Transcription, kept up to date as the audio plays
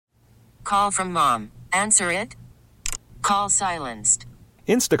call from mom. Answer it. Call silenced.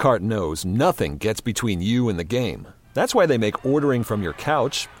 Instacart knows nothing gets between you and the game. That's why they make ordering from your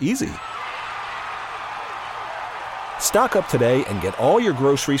couch easy. Stock up today and get all your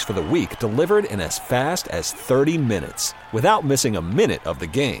groceries for the week delivered in as fast as 30 minutes without missing a minute of the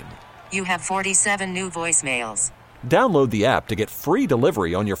game. You have 47 new voicemails. Download the app to get free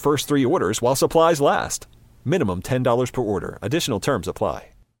delivery on your first 3 orders while supplies last. Minimum $10 per order. Additional terms apply.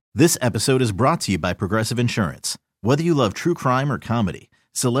 This episode is brought to you by Progressive Insurance. Whether you love true crime or comedy,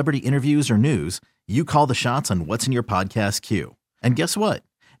 celebrity interviews or news, you call the shots on what's in your podcast queue. And guess what?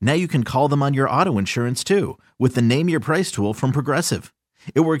 Now you can call them on your auto insurance too with the Name Your Price tool from Progressive.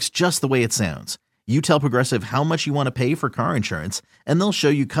 It works just the way it sounds. You tell Progressive how much you want to pay for car insurance, and they'll show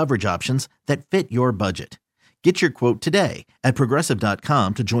you coverage options that fit your budget. Get your quote today at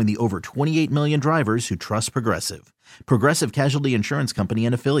Progressive.com to join the over 28 million drivers who trust Progressive. Progressive Casualty Insurance Company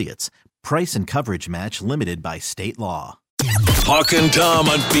and Affiliates. Price and coverage match limited by state law. Hawk and Tom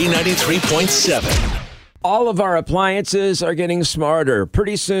on B93.7. All of our appliances are getting smarter.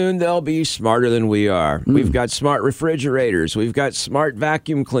 Pretty soon, they'll be smarter than we are. We've got smart refrigerators. We've got smart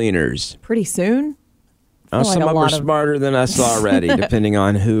vacuum cleaners. Pretty soon? Some of them are smarter than us already, depending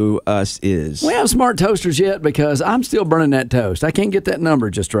on who us is. We have smart toasters yet because I'm still burning that toast. I can't get that number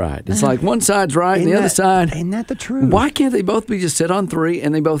just right. It's like one side's right and the other side. Ain't that the truth? Why can't they both be just set on 3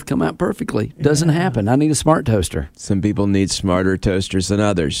 and they both come out perfectly? Doesn't happen. I need a smart toaster. Some people need smarter toasters than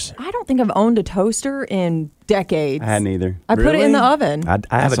others. I don't think I've owned a toaster in decades. I hadn't either. I put it in the oven. I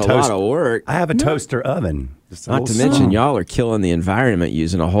have That's a lot of work. I have a toaster oven. Not to mention, y'all are killing the environment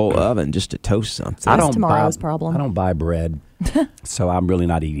using a whole oven just to toast something. That's tomorrow's problem. I don't buy bread, so I'm really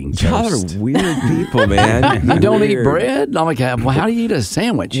not eating toast. Y'all are weird people, man. You don't eat bread? I'm like, well, how do you eat a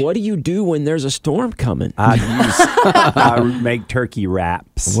sandwich? What do you do when there's a storm coming? I make turkey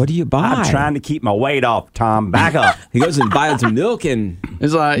wraps. What do you buy? I'm trying to keep my weight off, Tom. Back up. He goes and buys some milk and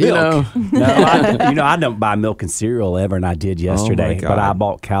it's like, milk. I don't buy milk and cereal ever, and I did yesterday. God. But I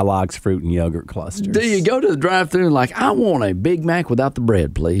bought Kellogg's fruit and yogurt clusters. Do you go to the drive-thru and like, I want a Big Mac without the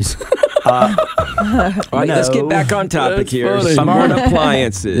bread, please? All right, let's get back on topic That's here. funny. Smart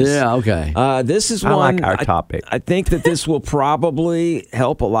appliances. Yeah, okay. This is I one. like our topic. I think that this will probably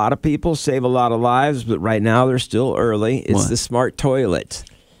help a lot of people, save a lot of lives, but right now they're still early. It's the smart toilet.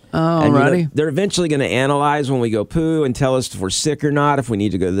 Alrighty. They're eventually going to analyze when we go poo and tell us if we're sick or not, if we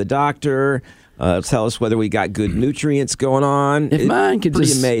need to go to the doctor. Tell us whether we got good nutrients going on. If mine could pretty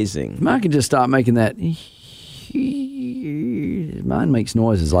just amazing. If mine could just stop making that. Mine makes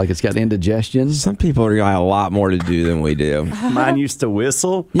noises like it's got indigestion. Some people are got a lot more to do than we do. Mine used to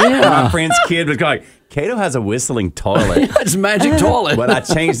whistle. Yeah. My friend's kid was going, Cato has a whistling toilet. It's a magic toilet. But I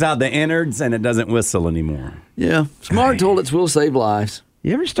changed out the innards, and it doesn't whistle anymore. Yeah. Smart toilets will save lives.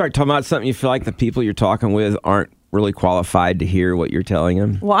 You ever start talking about something you feel like the people you're talking with aren't really qualified to hear what you're telling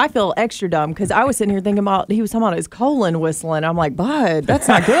them? Well, I feel extra dumb because I was sitting here thinking about, he was talking about his colon whistling. I'm like, bud, that's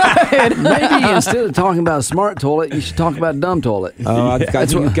not good. Maybe instead of talking about a smart toilet, you should talk about a dumb toilet. Oh, I've got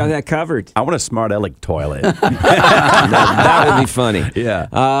that covered. I want a smart Alec toilet. That would be funny. Yeah.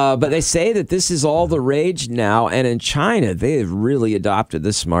 But they say that this is all the rage now, and in China, they have really adopted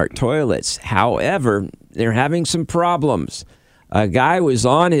the smart toilets. However, they're having some problems. A guy was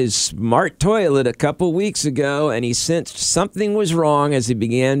on his smart toilet a couple weeks ago, and he sensed something was wrong as he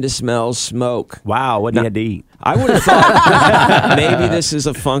began to smell smoke. Wow, what did he have to eat? I would have thought maybe this is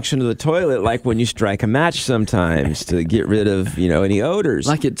a function of the toilet, like when you strike a match sometimes to get rid of, any odors.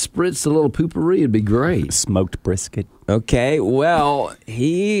 Like it spritz a little poopery, it'd be great. Smoked brisket. Okay, well,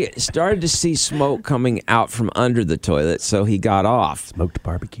 he started to see smoke coming out from under the toilet, so he got off. Smoked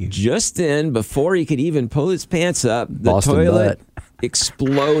barbecue. Just then, before he could even pull his pants up, the Boston toilet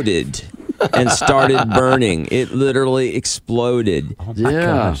exploded and started burning. It literally exploded. Oh my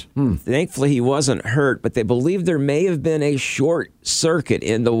gosh. Thankfully, he wasn't hurt, but they believe there may have been a short circuit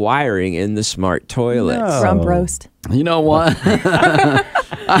in the wiring in the smart toilet. No. Rump roast. You know what?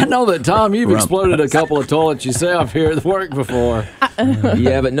 I know that, Tom, you've exploded a couple of toilets yourself here at work before.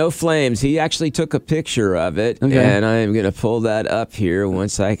 Yeah, but no flames. He actually took a picture of it, and I am going to pull that up here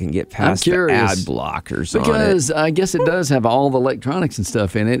once I can get past the ad blockers on it. Because I guess it does have all the electronics and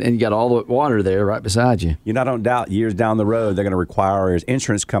stuff in it, and you got all the water there right beside you. I don't doubt years down the road, they're going to require,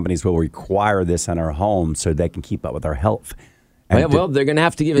 insurance companies will require this in our homes so they can keep up with our health. Well, they're going to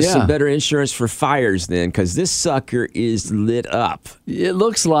have to give us some better insurance for fires then, because this sucker is lit up. It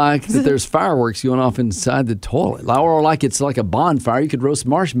looks like that there's fireworks going off inside the toilet, or like it's like a bonfire. You could roast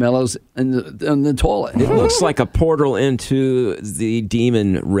marshmallows in the toilet. It looks like a portal into the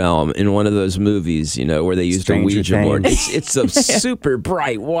demon realm in one of those movies, where they used a Ouija board. It's a super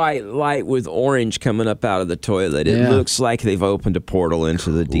bright white light with orange coming up out of the toilet. It looks like they've opened a portal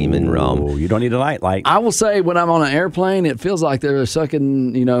into the demon realm. You don't need a light. I will say, when I'm on an airplane, it feels like they're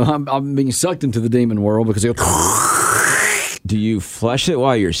sucking, I'm being sucked into the demon world because they go. Do you flush it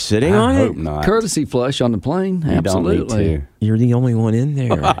while you're sitting on I it? hope not. Courtesy flush on the plane. You Absolutely. don't need to. You're the only one in there.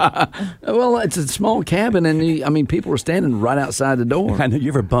 Well, it's a small cabin, and people are standing right outside the door. I know you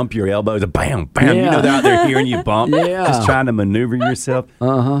ever bump your elbows, bam, bam. Yeah. They're out there hearing you bump. Yeah. Just trying to maneuver yourself.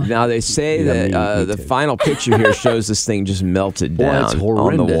 Now, they say that me the too. final picture here shows this thing just melted Boy, down it's on the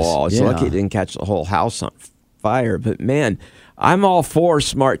horrendous. wall. It's Yeah. lucky it didn't catch the whole house on fire. But, man, I'm all for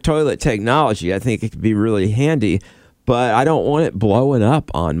smart toilet technology. I think it could be really handy. But I don't want it blowing up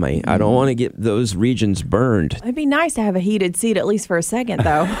on me. I don't want to get those regions burned. It'd be nice to have a heated seat at least for a second,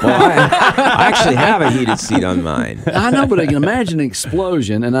 though. Well, I actually have a heated seat on mine. I know, but I can imagine an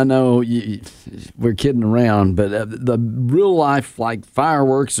explosion, and I know we're kidding around, but the real life, like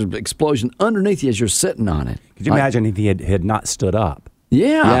fireworks or explosion underneath you as you're sitting on it. Could you imagine if he had not stood up? Yeah.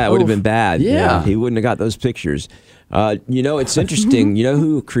 Yeah, it would have been bad. Yeah. He wouldn't have got those pictures. It's interesting. You know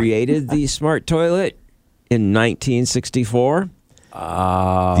who created the smart toilet in 1964?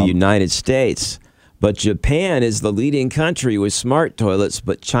 The United States. But Japan is the leading country with smart toilets,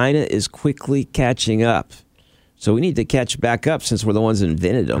 but China is quickly catching up. So we need to catch back up since we're the ones that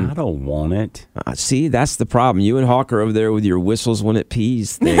invented them. I don't want it. See, that's the problem. You and Hawk are over there with your whistles when it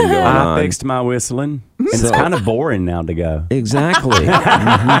pees thing going on. I fixed my whistling. And it's kind of boring now to go. Exactly.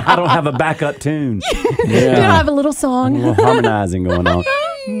 I don't have a backup tune. Do you have a little A song? little harmonizing going on.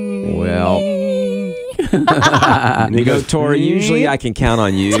 Well, Tori, usually I can count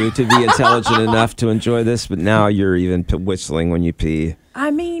on you to be intelligent enough to enjoy this, but now you're even whistling when you pee.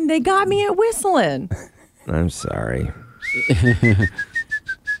 I mean, they got me at whistling. I'm sorry.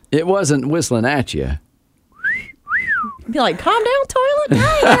 It wasn't whistling at you. Be like, calm down, toilet.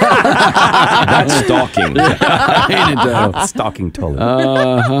 Hey. That's stalking. Ain't it though? Stalking toilet.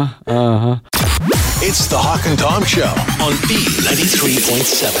 It's the Hawk and Tom Show on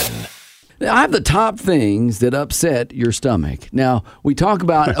B93.7. I have the top things that upset your stomach. Now, we talk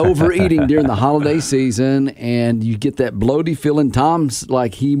about overeating during the holiday season, and you get that bloaty feeling. Tom's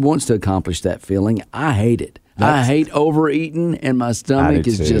like he wants to accomplish that feeling. I hate it. I hate overeating, and my stomach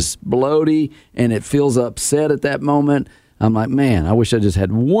is too. just bloaty, and it feels upset at that moment. I'm like, man, I wish I just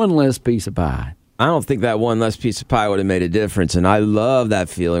had one less piece of pie. I don't think that one less piece of pie would have made a difference, and I love that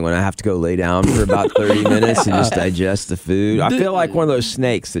feeling when I have to go lay down for about 30 minutes and just digest the food. I feel like one of those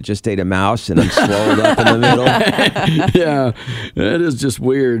snakes that just ate a mouse and I'm swallowed up in the middle. Yeah, it is just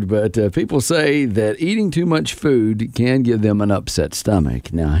weird, but people say that eating too much food can give them an upset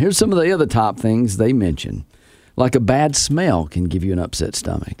stomach. Now, here's some of the other top things they mention. Like a bad smell can give you an upset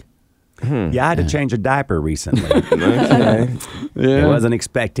stomach. Yeah, I had to change a diaper recently. Okay. I wasn't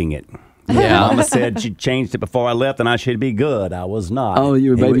expecting it. Yeah. Mama said she changed it before I left and I should be good. I was not. Oh, you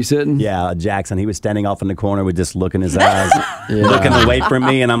were He was- babysitting? Yeah, Jackson. He was standing off in the corner with just look in his eyes, looking away from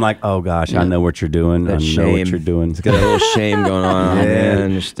me. And I'm like, oh, gosh, I know what you're doing. I That know shame. what you're doing. It's got a little shame going on. Yeah.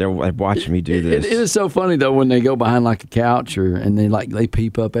 Man, just they're watching me do It this. is so funny though when they go behind like a couch and they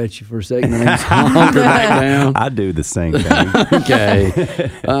peep up at you for a second and then hunker back down. I do the same thing.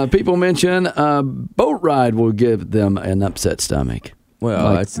 Okay. People mention boat ride will give them an upset stomach.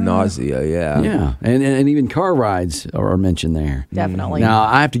 Well, that's nausea, yeah. Yeah, and even car rides are mentioned there. Definitely. Now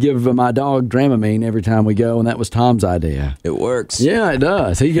I have to give my dog Dramamine every time we go, and that was Tom's idea. It works. Yeah, it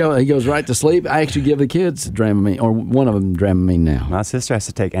does. He goes right to sleep. I actually give the kids Dramamine, or one of them Dramamine now. My sister has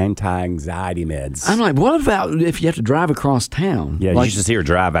to take anti-anxiety meds. I'm like, what about if you have to drive across town? Yeah, like, you should see her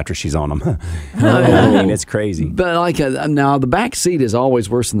drive after she's on them. I mean, it's crazy. But now the back seat is always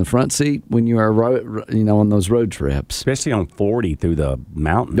worse than the front seat when you are on those road trips. Especially on 40 through the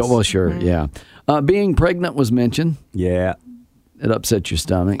mountains. Oh, well, sure, yeah. Being pregnant was mentioned. Yeah. It upsets your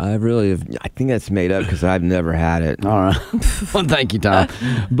stomach. I think that's made up because I've never had it. All right. Well, thank you, Tom.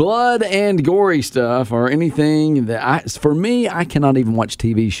 Blood and gory stuff or anything for me, I cannot even watch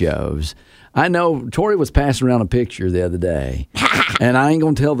TV shows. I know Tori was passing around a picture the other day, and I ain't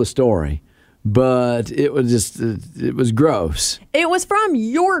going to tell the story. But it was gross. It was from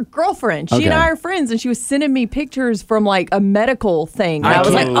your girlfriend. She and I are friends, and she was sending me pictures from like a medical thing. And I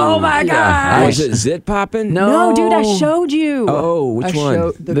was like, oh my God. Was it zit popping? No, dude, I showed you. Oh, which one?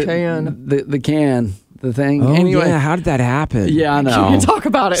 Showed the can. The can the thing? Oh, anyway, yeah. How did that happen? Yeah, I know. Can't talk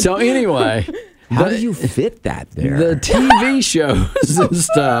about it. So anyway, How do you fit that there? the TV shows and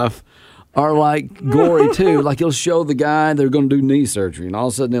stuff are like gory too. Like it'll show the guy they're going to do knee surgery, and all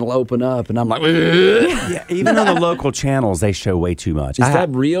of a sudden it'll open up, and I'm like, Yeah, even on the local channels, they show way too much. Is that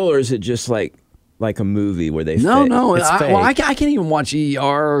real, or is it just like a movie where they no, fake? no. It's fake. I can't even watch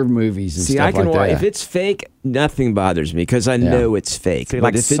ER movies and See, stuff I can like watch. that. If it's fake, nothing bothers me because I know it's fake. See, but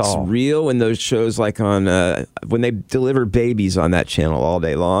like if it's Saw. real, and those shows like on when they deliver babies on that channel all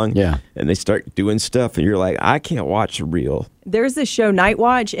day long, Yeah. and they start doing stuff, and you're like, I can't watch real. There's this show, Night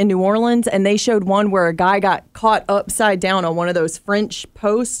Watch, in New Orleans, and they showed one where a guy got caught upside down on one of those French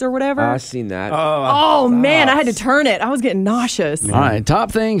posts or whatever. I've seen that. Oh, man, I had to turn it. I was getting nauseous. All right,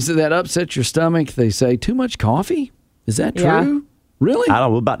 top things that upset your stomach. They say too much coffee. Is that true? Yeah. Really? I don't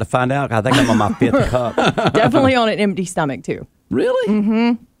know. We're about to find out. I think I'm on my 5th cup. Definitely on an empty stomach, too. Really?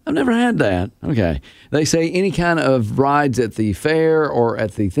 Mm-hmm. I've never had that. Okay. They say any kind of rides at the fair or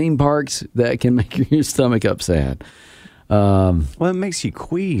at the theme parks that can make your stomach upset. Well, it makes you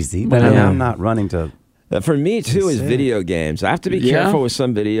queasy, but Yeah. I'm not running to. For me, too, is video games. I have to be Yeah? careful with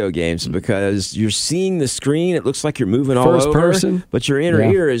some video games because you're seeing the screen. It looks like you're moving all First over. person? But your inner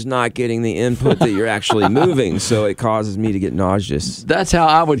ear is not getting the input that you're actually moving, so it causes me to get nauseous. That's how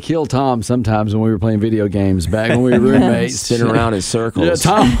I would kill Tom sometimes when we were playing video games back when we were roommates. Spin around in circles. Yeah,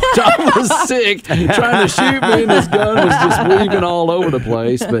 Tom was sick, trying to shoot me, and his gun was just weaving all over the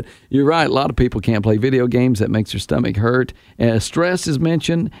place. But you're right, a lot of people can't play video games. That makes their stomach hurt. Stress is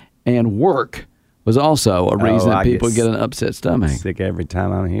mentioned, and work was also a reason that people get an upset stomach. Sick every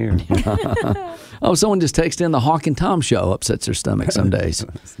time I'm here. Oh, someone just texted in the Hawk and Tom show upsets their stomach some days.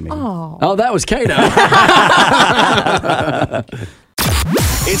 Oh, that was Kato.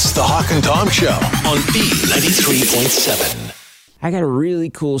 It's the Hawk and Tom Show on B93.7. I got a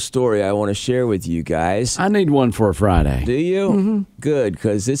really cool story I want to share with you guys. I need one for a Friday. Do you? Mm-hmm. Good,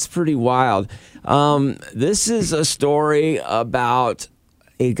 because it's pretty wild. This is a story about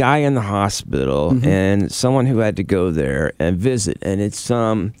a guy in the hospital and someone who had to go there and visit. And it's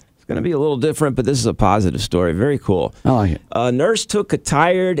going to be a little different, but this is a positive story. Very cool. I like it. A nurse took a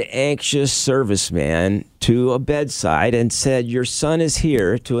tired, anxious serviceman to a bedside and said, "Your son is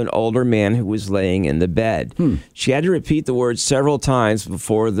here," to an older man who was laying in the bed. She had to repeat the words several times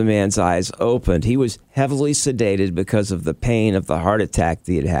before the man's eyes opened. He was heavily sedated because of the pain of the heart attack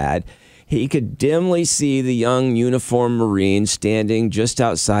that he had had. He could dimly see the young uniformed Marine standing just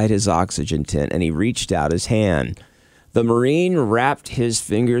outside his oxygen tent, and he reached out his hand. The Marine wrapped his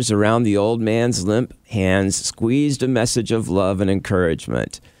fingers around the old man's limp hands, squeezed a message of love and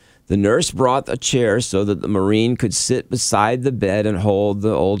encouragement. The nurse brought a chair so that the Marine could sit beside the bed and hold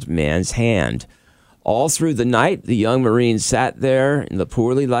the old man's hand. All through the night, the young Marine sat there in the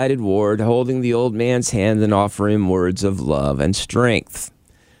poorly lighted ward, holding the old man's hand and offering him words of love and strength.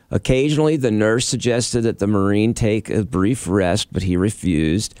 Occasionally, the nurse suggested that the Marine take a brief rest, but he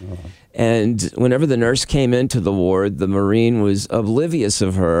refused. And whenever the nurse came into the ward, the Marine was oblivious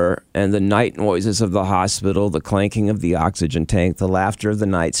of her and the night noises of the hospital, the clanking of the oxygen tank, the laughter of the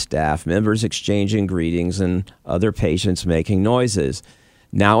night staff, members exchanging greetings, and other patients making noises.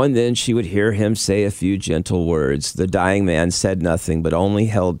 Now and then she would hear him say a few gentle words. The dying man said nothing, but only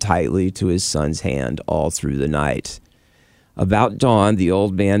held tightly to his son's hand all through the night. About dawn, the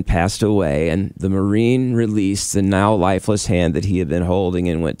old man passed away, and the Marine released the now lifeless hand that he had been holding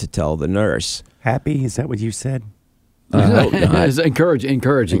and went to tell the nurse. Happy? Is that what you said? It's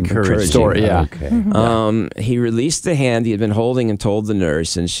encouraging story. Yeah. Okay. He released the hand he had been holding and told the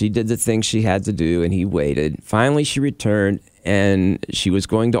nurse, and she did the thing she had to do, and he waited. Finally, she returned, and she was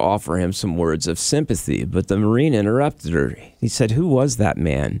going to offer him some words of sympathy, but the Marine interrupted her. He said, "Who was that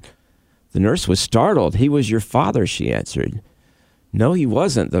man?" The nurse was startled. "He was your father," she answered. "No, he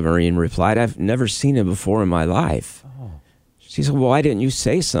wasn't," the Marine replied. "I've never seen him before in my life." She said, "Well, why didn't you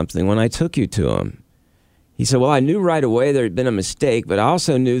say something when I took you to him?" He said, "Well, I knew right away there had been a mistake, but I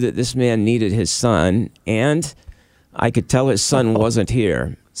also knew that this man needed his son, and I could tell his son wasn't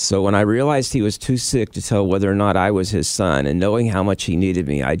here. So when I realized he was too sick to tell whether or not I was his son, and knowing how much he needed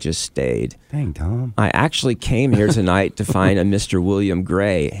me, I just stayed. Dang, Tom. I actually came here tonight to find a Mr. William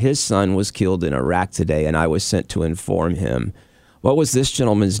Gray. His son was killed in Iraq today, and I was sent to inform him." "What was this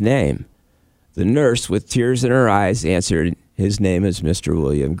gentleman's name?" The nurse, with tears in her eyes, answered, "His name is Mr.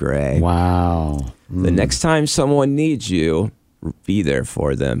 William Gray." Wow. The next time someone needs you, be there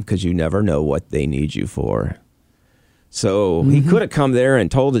for them, because you never know what they need you for. So he could have come there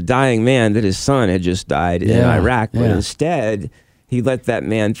and told the dying man that his son had just died in Iraq, but instead he let that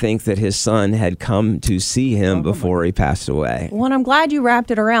man think that his son had come to see him before he passed away. Well, and I'm glad you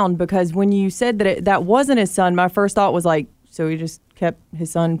wrapped it around, because when you said that that wasn't his son, my first thought was like, so he just kept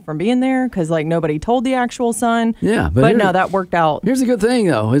his son from being there because like nobody told the actual son. Yeah, but no, that worked out. Here's a good thing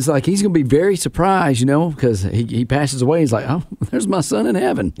though. It's like he's going to be very surprised, because he passes away. He's like, oh, there's my son in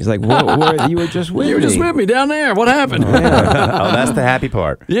heaven. He's like, whoa, you were just with me. You were just with me down there. What happened? Oh, that's the happy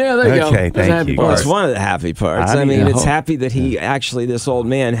part. Yeah, there you go. Okay, thank you. Well, it's one of the happy parts. I mean, it's happy that he actually, this old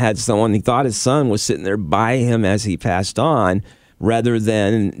man had someone, he thought his son was sitting there by him as he passed on, rather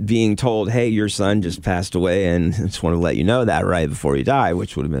than being told, hey, your son just passed away and just want to let you know that right before he died,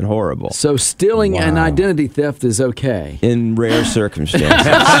 which would have been horrible. So stealing an identity theft is okay? In rare circumstances.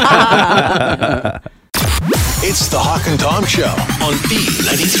 It's the Hawk and Tom Show on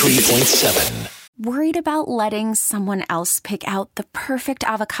B93.7. Worried about letting someone else pick out the perfect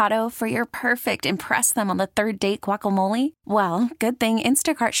avocado for your perfect impress them on the third date guacamole? Well, good thing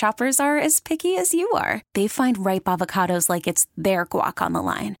Instacart shoppers are as picky as you are. They find ripe avocados like it's their guac on the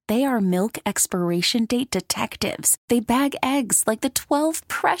line. They are milk expiration date detectives. They bag eggs like the 12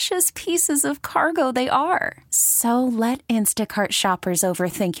 precious pieces of cargo they are. So let Instacart shoppers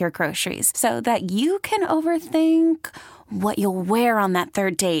overthink your groceries so that you can overthink what you'll wear on that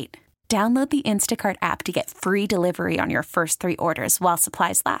third date. Download the Instacart app to get free delivery on your first 3 orders while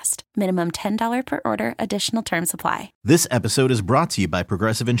supplies last. Minimum $10 per order. Additional terms apply. This episode is brought to you by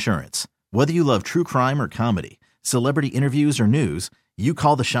Progressive Insurance. Whether you love true crime or comedy, celebrity interviews or news, you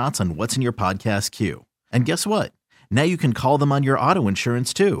call the shots on what's in your podcast queue. And guess what? Now you can call them on your auto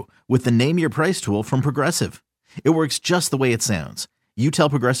insurance too with the Name Your Price tool from Progressive. It works just the way it sounds. You tell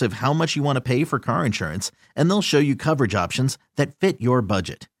Progressive how much you want to pay for car insurance, and they'll show you coverage options that fit your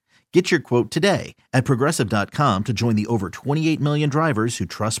budget. Get your quote today at Progressive.com to join the over 28 million drivers who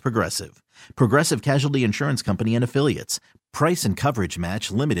trust Progressive. Progressive Casualty Insurance Company and Affiliates. Price and coverage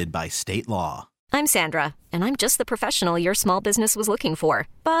match limited by state law. I'm Sandra, and I'm just the professional your small business was looking for.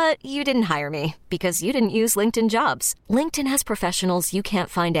 But you didn't hire me because you didn't use LinkedIn Jobs. LinkedIn has professionals you can't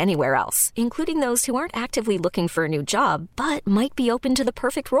find anywhere else, including those who aren't actively looking for a new job, but might be open to the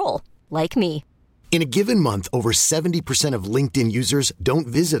perfect role, like me. In a given month, over 70% of LinkedIn users don't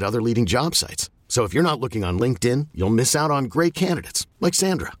visit other leading job sites. So if you're not looking on LinkedIn, you'll miss out on great candidates like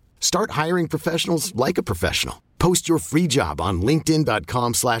Sandra. Start hiring professionals like a professional. Post your free job on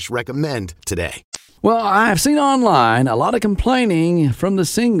linkedin.com/recommend today. Well, I've seen online a lot of complaining from the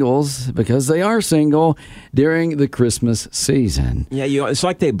singles because they are single during the Christmas season. Yeah, it's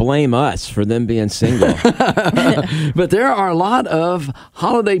like they blame us for them being single. But there are a lot of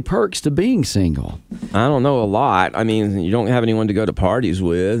holiday perks to being single. I don't know a lot. I mean, you don't have anyone to go to parties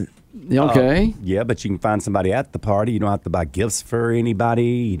with. Okay. Yeah, but you can find somebody at the party. You don't have to buy gifts for anybody.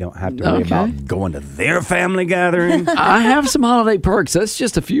 You don't have to worry about going to their family gathering. I have some holiday perks. That's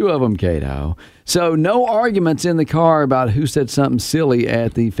just a few of them, Cato. So no arguments in the car about who said something silly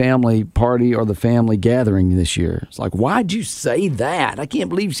at the family party or the family gathering this year. It's like, why'd you say that? I can't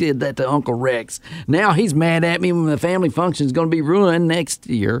believe you said that to Uncle Rex. Now he's mad at me when the family function is going to be ruined next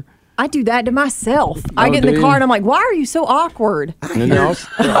year. I do that to myself. I get in the car and I'm like, why are you so awkward? And also,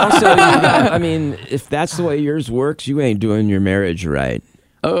 I mean, if that's the way yours works, you ain't doing your marriage right.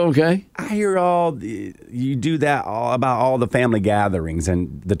 Oh, okay. I hear you do that about all the family gatherings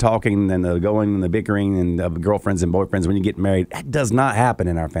and the talking and the going and the bickering and the girlfriends and boyfriends when you get married. That does not happen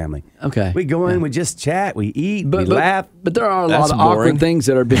in our family. Okay. We go in, we just chat, we eat, we laugh. But there are a lot of awkward things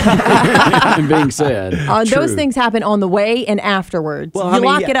that are being said. Those things happen on the way and afterwards. Well, you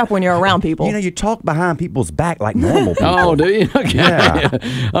lock it up when you're around people. You talk behind people's back like normal people. Oh, do you? Okay.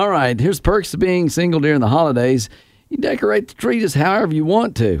 Yeah. All right. Here's perks to being single during the holidays. You decorate the tree just however you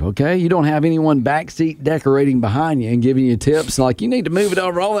want to, okay? You don't have anyone backseat decorating behind you and giving you tips like, you need to move it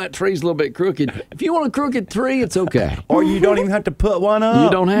over. All that tree's a little bit crooked. If you want a crooked tree, it's okay. Or you don't even have to put one up. You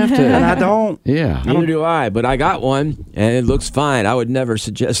don't have to. And I don't. Yeah. Neither do I, but I got one, and it looks fine. I would never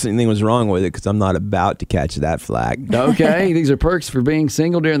suggest anything was wrong with it because I'm not about to catch that flag. Okay. These are perks for being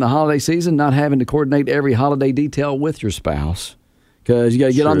single during the holiday season, not having to coordinate every holiday detail with your spouse. Because you got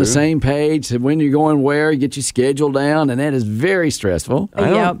to get on the same page. So when you're going where, you get your schedule down, and that is very stressful.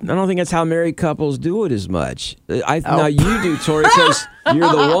 I don't think that's how married couples do it as much. Now you do, Tori, because you're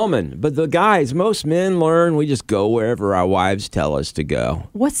the woman. But the guys, most men learn we just go wherever our wives tell us to go.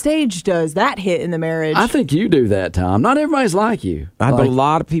 What stage does that hit in the marriage? I think you do that, Tom. Not everybody's like you. But a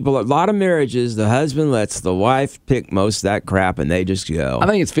lot of people, a lot of marriages, the husband lets the wife pick most of that crap, and they just go. I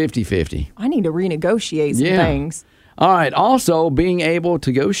think it's 50-50. I need to renegotiate some things. All right. Also, being able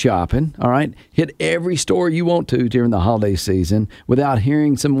to go shopping. All right. Hit every store you want to during the holiday season without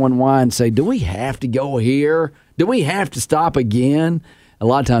hearing someone whine and say, do we have to go here? Do we have to stop again? A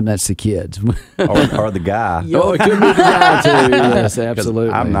lot of times that's the kids. or the guy. Oh, it could be the guy too. Yes,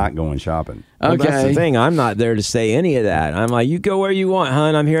 absolutely. I'm not going shopping. Well, Okay. that's the thing. I'm not there to say any of that. I'm like, you go where you want,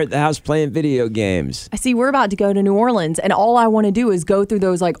 hon. I'm here at the house playing video games. I see we're about to go to New Orleans, and all I want to do is go through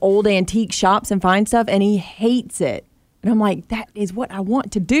those like old antique shops and find stuff, and he hates it. And I'm like, that is what I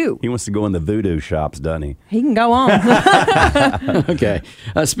want to do. He wants to go in the voodoo shops, doesn't he? He can go on. Okay.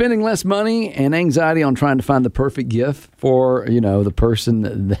 Spending less money and anxiety on trying to find the perfect gift for, the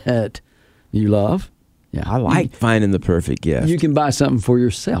person that you love. Yeah. I like finding the perfect gift. You can buy something for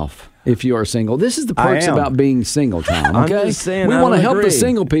yourself if you are single. This is the perks about being single, Tom. I'm Okay? just saying, we I want to don't help the agree.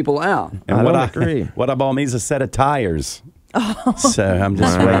 single people out. And I what don't agree. What I bought me is a set of tires. So I'm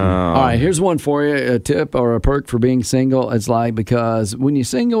just waiting. All right, here's one for you, a tip or a perk for being single. It's like, because when you're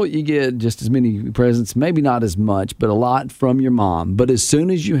single, you get just as many presents, maybe not as much, but a lot from your mom. But as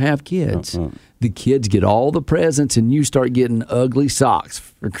soon as you have kids, the kids get all the presents and you start getting ugly socks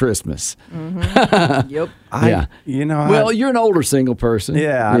for Christmas. Yep. Well, you're an older single person.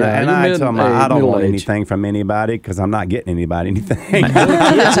 Yeah, and I tell them I don't want anything from anybody because I'm not getting anybody anything.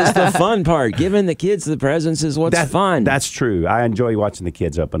 The kids is the fun part. Giving the kids the presents is what's fun. That's true. I enjoy watching the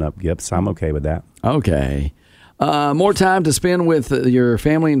kids open up gifts. I'm okay with that. Okay. More time to spend with your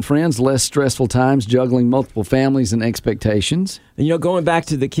family and friends, less stressful times juggling multiple families and expectations. And, going back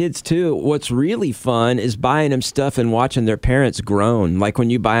to the kids, too, what's really fun is buying them stuff and watching their parents groan, like when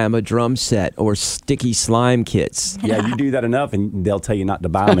you buy them a drum set or sticky slime kits. Yeah, you do that enough and they'll tell you not to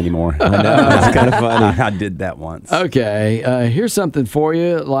buy them anymore. I know. It's kind of funny. I did that once. Okay, here's something for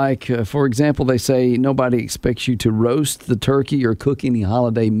you. Like, for example, they say nobody expects you to roast the turkey or cook any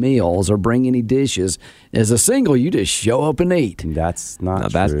holiday meals or bring any dishes. As a single, you just show up and eat. That's not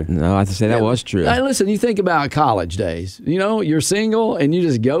true. No, I have to say that was true. Hey, listen, you think about college days. You're single and you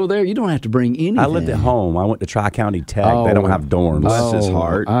just go there. You don't have to bring anything. I lived at home. I went to Tri-County Tech. They don't have dorms. Bless his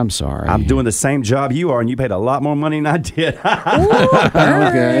heart. I'm sorry. I'm doing the same job you are, and you paid a lot more money than I did.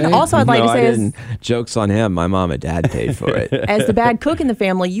 Okay. Also, I'd like to say, I didn't. Jokes on him. My mom and dad paid for it. as the bad cook in the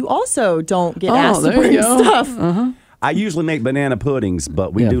family, you also don't get asked to there bring you go. stuff. I usually make banana puddings,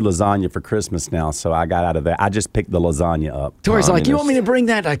 but we do lasagna for Christmas now, so I got out of that. I just picked the lasagna up. Tori's like, you want me to bring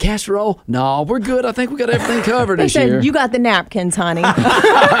that casserole? No, we're good. I think we got everything covered They this year. said, you got the napkins, honey.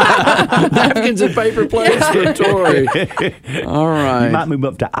 Napkins and paper plates for Tori. All right. You might move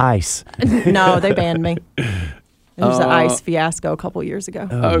up to ice. No, they banned me. There was an ice fiasco a couple years ago.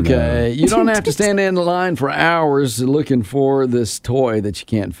 Okay. You don't have to stand in the line for hours looking for this toy that you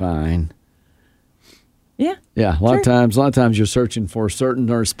can't find. Yeah. Yeah, a lot of times you're searching for a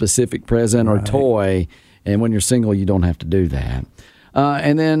certain or specific present or toy, and when you're single, you don't have to do that.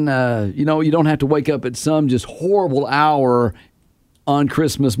 And then, you don't have to wake up at some just horrible hour on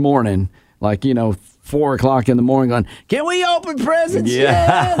Christmas morning, like, 4 o'clock in the morning going, can we open presents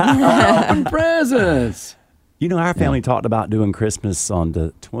yet? Open presents. Our family talked about doing Christmas on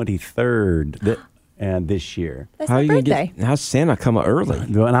the 23rd and this year. That's my birthday. How's Santa come early?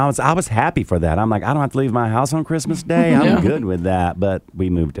 And I was happy for that. I'm like, I don't have to leave my house on Christmas Day. I'm good with that. But we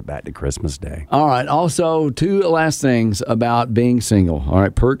moved it back to Christmas Day. All right. Also, 2 last things about being single. All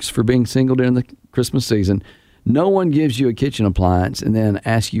right. Perks for being single during the Christmas season. No one gives you a kitchen appliance and then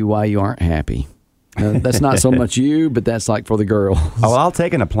asks you why you aren't happy. That's not so much you, but that's like for the girls. Oh, well, I'll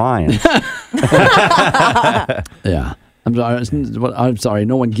take an appliance. Yeah. I'm sorry.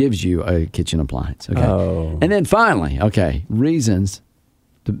 No one gives you a kitchen appliance. Okay. Oh. And then finally, reasons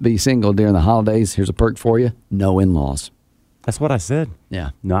to be single during the holidays. Here's a perk for you. No in-laws. That's what I said.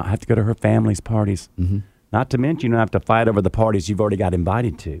 Yeah. Not have to go to her family's parties. Mm-hmm. Not to mention, you don't have to fight over the parties you've already got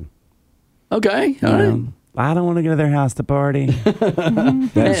invited to. Okay. All right. I don't want to go to their house to party.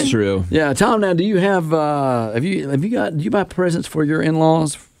 That's true. Yeah. Tom, now, do you have do you buy presents for your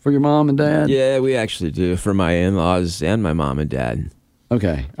in-laws, for your mom and dad? Yeah, we actually do for my in-laws and my mom and dad.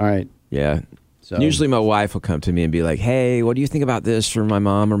 Okay. All right. Yeah. So Usually my wife will come to me and be like, hey, what do you think about this for my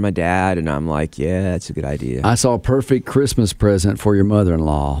mom or my dad? And I'm like, yeah, that's a good idea. I saw a perfect Christmas present for your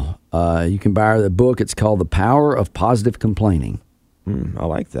mother-in-law. You can buy her the book. It's called The Power of Positive Complaining. I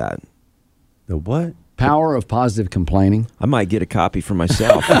like that. The what? Power of Positive Complaining. I might get a copy for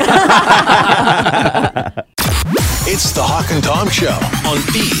myself. It's the Hawk and Tom Show on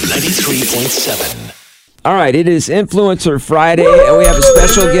B93.7. All right, it is Influencer Friday, and we have a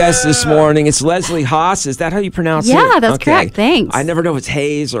special guest this morning. It's Leslie Haas. Is that how you pronounce it? Yeah, that's correct. Thanks. I never know if it's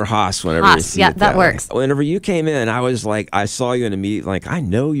Hayes or Haas whenever you see it that works. Whenever you came in, I was like, I saw you in a meet, like, I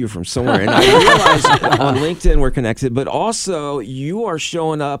know you from somewhere. And I realized on LinkedIn we're connected, but also you are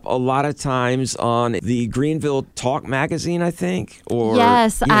showing up a lot of times on the Greenville Talk magazine, I think. Or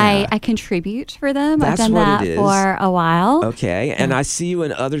Yes, I contribute for them. That's I've done what that it is. for a while. Okay, and I see you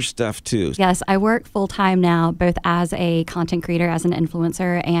in other stuff too. Yes, I work full-time now, both as a content creator, as an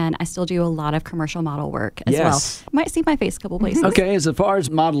influencer, and I still do a lot of commercial model work as well. Might see my face a couple places. Okay, as far as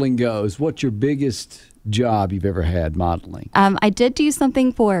modeling goes, what's your biggest job you've ever had modeling? I did do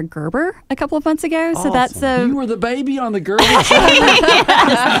something for Gerber a couple of months ago, so that's You were the baby on the Gerber show?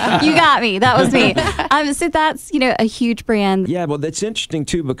 Yes, you got me. That was me. So that's a huge brand. Yeah, well, that's interesting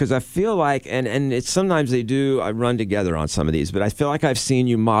too, because I feel like, and it's sometimes I run together on some of these, but I feel like I've seen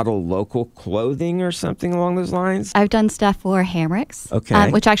you model local clothing or something along those lines. I've done stuff for Hamricks. Okay.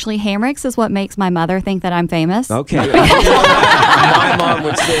 Which actually, Hamricks is what makes my mother think that I'm famous. Okay. My mom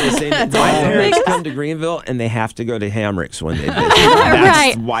would say the same thing. My parents come to Greenville and they have to go to Hamricks when they visit.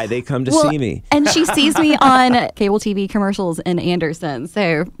 That's why they come to see me. And she sees me on cable TV commercials in Anderson.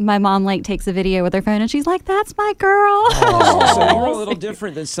 So my mom takes a video with her phone and she's like, "That's my girl." So you're a little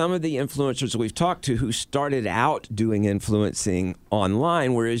different than some of the influencers we've talked to who started out doing influencing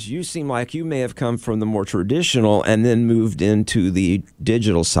online, whereas you seem like you may have come from the more traditional and then moved into the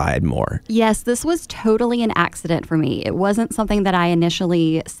digital side more. Yes, this was totally an accident for me. It wasn't something that I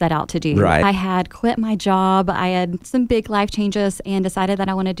initially set out to do. Right. I had quit my job. I had some big life changes and decided that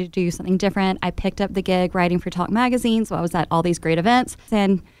I wanted to do something different. I picked up the gig writing for Talk Magazine, so I was at all these great events.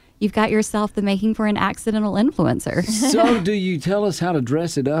 And you've got yourself the making for an accidental influencer. So do you tell us how to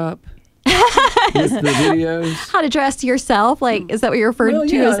dress it up? With the videos? How to dress yourself? Is that what you're referring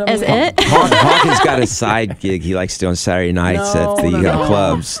to as it? Hawk has got a side gig he likes to do on Saturday nights at the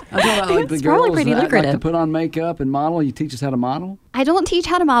clubs. I thought the It's girls probably pretty that lucrative. like to put on makeup and model. You teach us how to model? I don't teach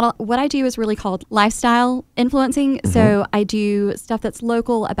how to model. What I do is really called lifestyle influencing. So I do stuff that's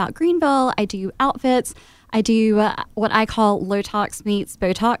local about Greenville. I do outfits. I do what I call Lotox meets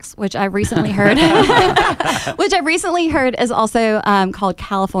Botox, which I recently heard, is also called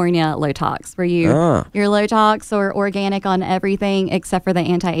California Lotox, where you're Lotox or organic on everything except for the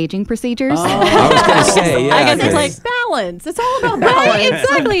anti-aging procedures. I was going to say, yeah. I guess it's like balance. It's all about balance.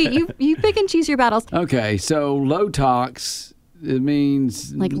 Exactly. You pick and choose your battles. Okay, so Lotox, it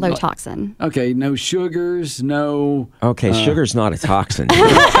means Low toxin. Okay, no sugars, no. Okay, sugar's not a toxin.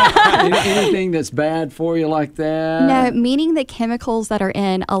 Anything that's bad for you like that? No, meaning the chemicals that are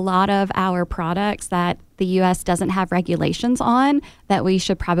in a lot of our products that the U.S. doesn't have regulations on that we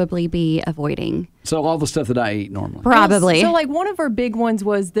should probably be avoiding. So all the stuff that I eat normally. Probably. So one of our big ones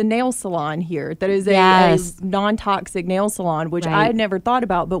was the nail salon here. That is a non-toxic nail salon, which I had never thought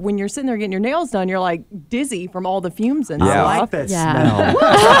about. But when you're sitting there getting your nails done, you're dizzy from all the fumes and stuff. I like that smell.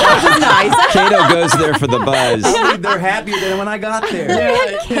 That's nice. Kato goes there for the buzz. They're happier than when I got there.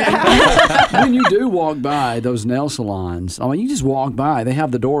 When you do walk by those nail salons, you just walk by. They have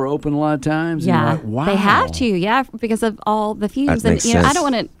the door open a lot of times. And you're like, wow. They have to, because of all the fumes. That makes And sense. I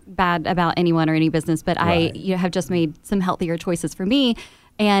don't want to bad about anyone or any business, but I have just made some healthier choices for me.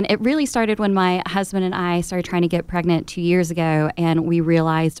 And it really started when my husband and I started trying to get pregnant 2 years ago, and we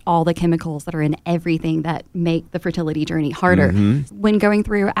realized all the chemicals that are in everything that make the fertility journey harder. When going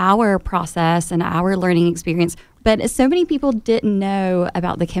through our process and our learning experience, but so many people didn't know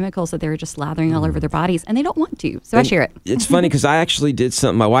about the chemicals that they were just slathering all over their bodies, and they don't want to. So I share it. It's funny because I actually did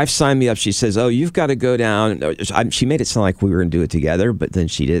something. My wife signed me up. She says, "Oh, you've got to go down." She made it sound like we were going to do it together, but then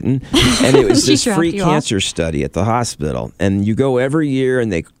she didn't. And it was this free cancer study at the hospital. And you go every year,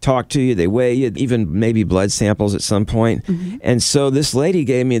 and they talk to you, they weigh you, even maybe blood samples at some point. And so this lady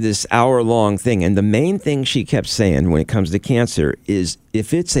gave me this hour-long thing. And the main thing she kept saying when it comes to cancer is,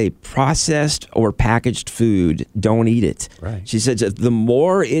 if it's a processed or packaged food, don't eat it. Right. She said the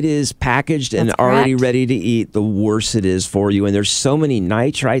more it is packaged and already ready to eat, the worse it is for you. And there's so many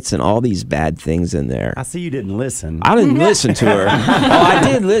nitrites and all these bad things in there. I see you didn't listen. I didn't listen to her. I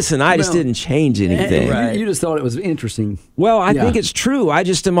did listen. I just didn't change anything. You just thought it was interesting. Well, I think it's true. I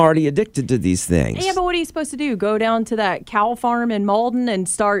just am already addicted to these things. Yeah, but what are you supposed to do? Go down to that cow farm in Malden and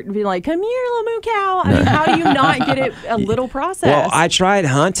start being like, "Come here, little moo cow." I mean, how do you not get it a little processed? Well, I tried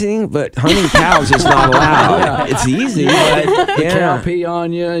hunting, but hunting cows is not allowed. It's easy, but The cow pee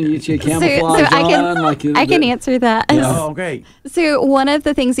on you and you get your So camouflage I can answer that. Oh, great. So one of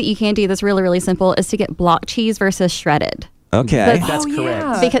the things that you can do that's really, really simple is to get block cheese versus shredded. Okay. That's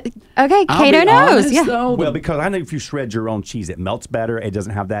correct. Because, okay, I'll Cato be knows. honest, Yeah. though, Well, because I know if you shred your own cheese, it melts better. It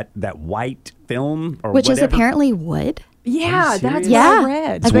doesn't have that white film or Which is whatever. apparently wood. Yeah, that's what Yeah. I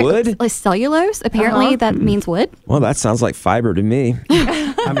read. It's wood? Like cellulose. Apparently that means wood. Well, that sounds like fiber to me.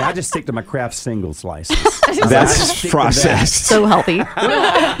 I mean, I just stick to my Kraft single slices. That's processed. So healthy.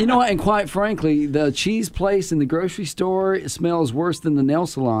 Well, you know what? And quite frankly, the cheese place in the grocery store, it smells worse than the nail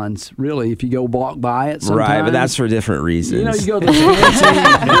salons, really, if you go walk by it sometimes. Right, but that's for different reasons. You know, you go to the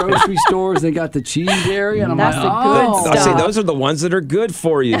fancy grocery stores, they got the cheese area, and I'm That's like, the good oh. I say stuff. those are the ones that are good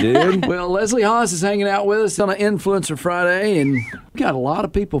for you, dude. Well, Leslie Haas is hanging out with us on an Influencer Friday, and we got a lot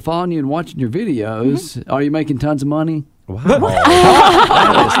of people following you and watching your videos. Are you making tons of money? I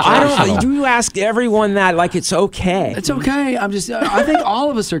don't. You ask everyone that like it's okay. It's okay. I think all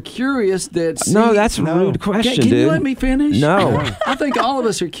of us are curious that. No, that's a rude question, Can dude. you let me finish? No. I think all of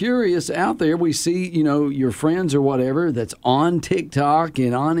us are curious out there. We see, your friends or whatever that's on TikTok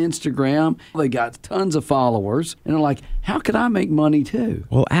and on Instagram. They got tons of followers, and they're like, how could I make money too?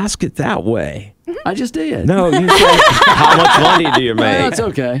 Well, ask it that way. I just did. No, you said how much money do you make? That's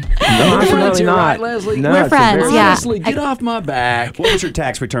okay. No, We're it's friends really here, not. right, Leslie? No, We're it's friends, very- yeah. Honestly, get off my back. What was your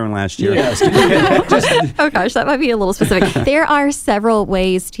tax return last year? Yes. Oh gosh, that might be a little specific. There are several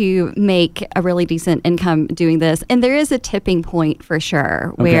ways to make a really decent income doing this, and there is a tipping point for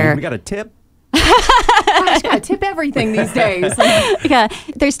sure where We got a tip. Gosh, I tip everything these days. yeah,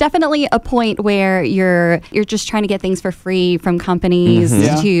 there's definitely a point where you're just trying to get things for free from companies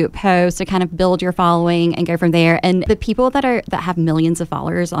to post to kind of build your following and go from there. And the people that have millions of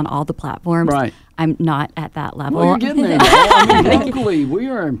followers on all the platforms, Right. I'm not at that level. Well, you're getting there. I mean, locally, we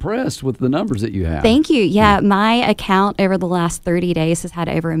are impressed with the numbers that you have. Thank you. Yeah, my account over the last 30 days has had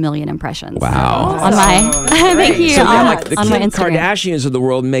over 1 million impressions. Wow. On my thank you So yeah, on, like the on my Kim Instagram. Kardashians of the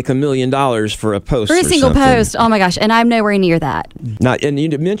world make $1 million for a post For a or single something. post. Oh my gosh, and I'm nowhere near that. Now, and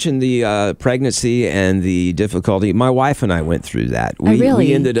you mentioned the pregnancy and the difficulty. My wife and I went through that. Really?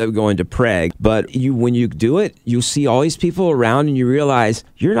 We ended up going to Prague. But when you do it, you see all these people around and you realize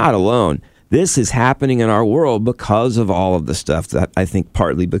you're not alone. This is happening in our world because of all of the stuff that I think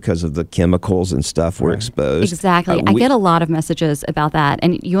partly because of the chemicals and stuff we're exposed. Exactly. I get a lot of messages about that.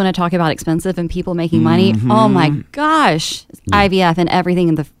 And you want to talk about expensive and people making money? Oh my gosh. IVF and everything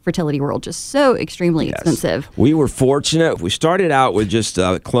in the fertility world just so extremely expensive. We were fortunate. We started out with just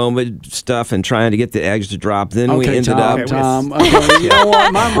Clomid stuff and trying to get the eggs to drop. Then we ended up. Tom. Okay, you know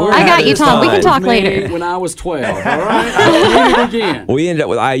what? My mom I got had you, this Tom. We can done talk with me later. When I was 12, all right? I did it again. We ended up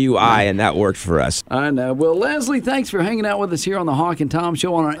with IUI, and that worked for us. I know. Well, Leslie, thanks for hanging out with us here on the Hawk and Tom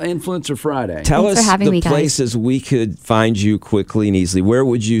Show on our Influencer Friday. Tell Thanks us for having the me, guys. places we could find you quickly and easily. Where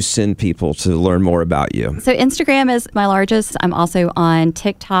would you send people to learn more about you? So Instagram is my largest. I'm also on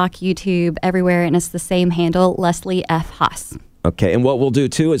TikTok, YouTube, everywhere, and it's the same handle, Leslie F. Haas. Okay, and what we'll do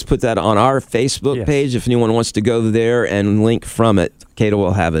too is put that on our Facebook page. If anyone wants to go there and link from it, Cato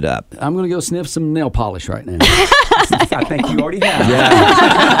will have it up. I'm going to go sniff some nail polish right now. I think you already have.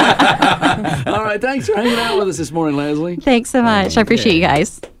 Yeah. All right, thanks for hanging out with us this morning, Leslie. Thanks so much. I appreciate you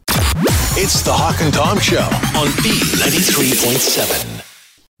guys. It's the Hawk and Tom Show on B93.7.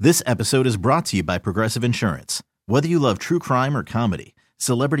 This episode is brought to you by Progressive Insurance. Whether you love true crime or comedy,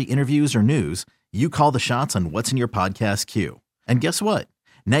 celebrity interviews or news, you call the shots on what's in your podcast queue. And guess what?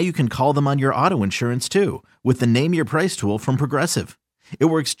 Now you can call them on your auto insurance too with the Name Your Price tool from Progressive. It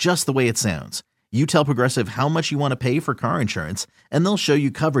works just the way it sounds. You tell Progressive how much you want to pay for car insurance, and they'll show you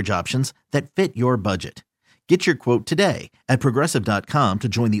coverage options that fit your budget. Get your quote today at Progressive.com to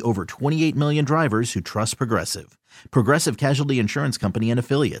join the over 28 million drivers who trust Progressive. Progressive Casualty Insurance Company and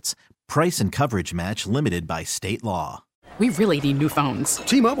Affiliates. Price and coverage match limited by state law. We really need new phones.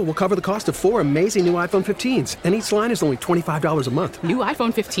 T-Mobile will cover the cost of 4 amazing new iPhone 15s, and each line is only $25 a month. New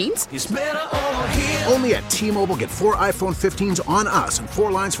iPhone 15s? It's better over here. Only at T-Mobile, get 4 iPhone 15s on us and 4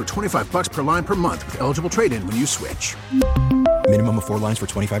 lines for $25 per line per month with eligible trade-in when you switch. Minimum of 4 lines for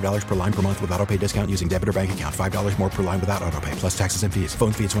 $25 per line per month with auto pay discount using debit or bank account. $5 more per line without auto pay, plus taxes and fees.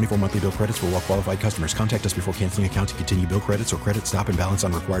 Phone fee at 24 monthly bill credits for well-qualified customers. Contact us before canceling account to continue bill credits or credit stop and balance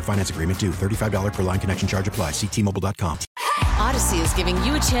on required finance agreement due. $35 per line connection charge applies. See T-Mobile.com. Odyssey is giving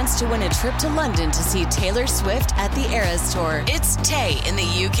you a chance to win a trip to London to see Taylor Swift at the Eras Tour. It's Tay in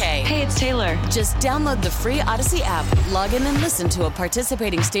the UK. Hey, it's Taylor. Just download the free Odyssey app, log in and listen to a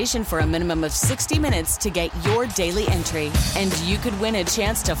participating station for a minimum of 60 minutes to get your daily entry. And you could win a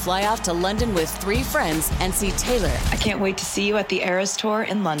chance to fly off to London with 3 friends and see Taylor. I can't wait to see you at the Eras Tour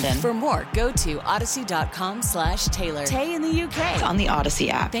in London. For more, go to odyssey.com/Taylor. Tay in the UK. On the Odyssey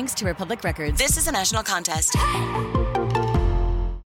app. Thanks to Republic Records. This is a national contest.